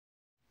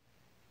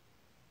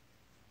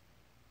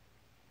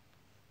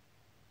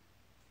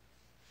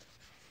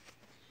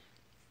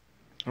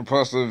I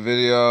posted a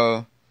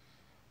video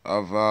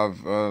of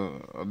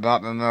a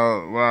doctor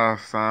note where I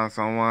signed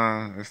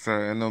someone. It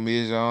said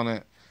Indonesia on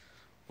it.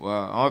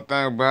 Well, only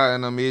thing about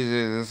Indonesia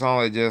is it's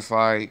only just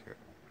like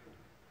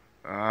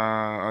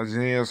a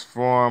genius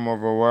form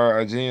of a word.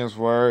 A genius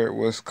word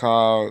was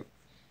called.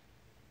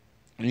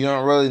 You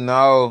don't really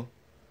know.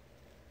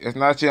 It's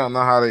not you don't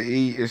know how to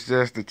eat. It's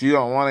just that you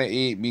don't want to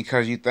eat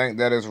because you think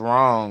that it's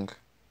wrong.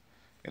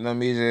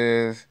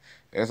 Indonesia is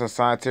it's a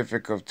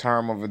scientific of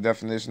term of a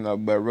definition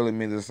of, but really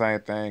means the same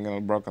thing in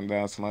a broken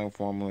down slang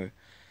formula.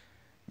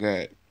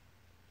 That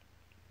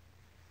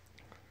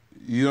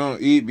you don't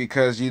eat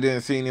because you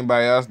didn't see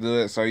anybody else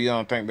do it, so you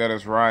don't think that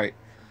it's right.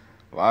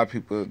 A lot of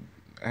people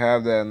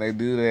have that and they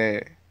do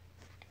that.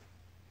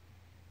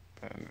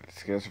 And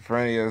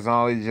schizophrenia is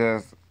only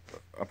just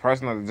a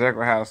person at the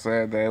Jekyll House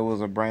said that it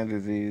was a brain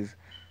disease.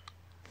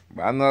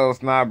 But I know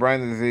it's not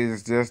brain disease.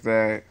 It's just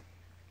that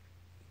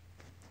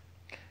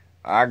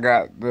I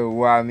got the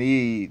what I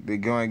need to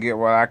go and get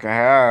what I can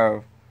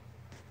have,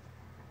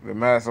 the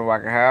medicine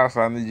what I can have.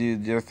 So I need you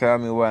to just tell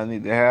me what I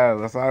need to have.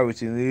 That's all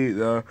what you need,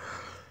 though.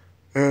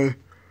 And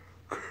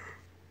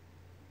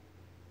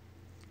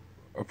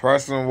a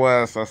person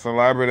was a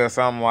celebrity or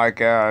something like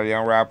that, a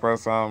young rapper or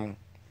something.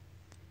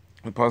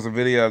 We post a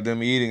video of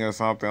them eating or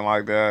something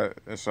like that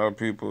and show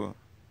people.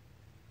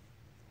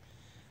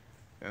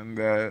 And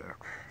that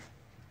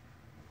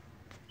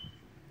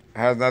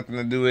has nothing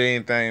to do with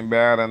anything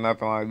bad or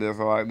nothing like this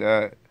or like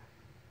that.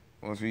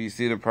 Once you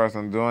see the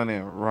person doing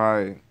it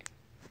right,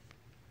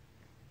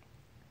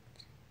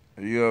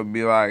 you'll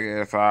be like,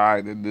 it's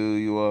alright to do.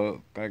 You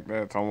will think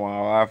that someone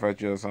will laugh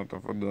at you or something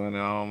for doing it.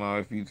 I don't know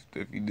if you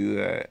do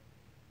that.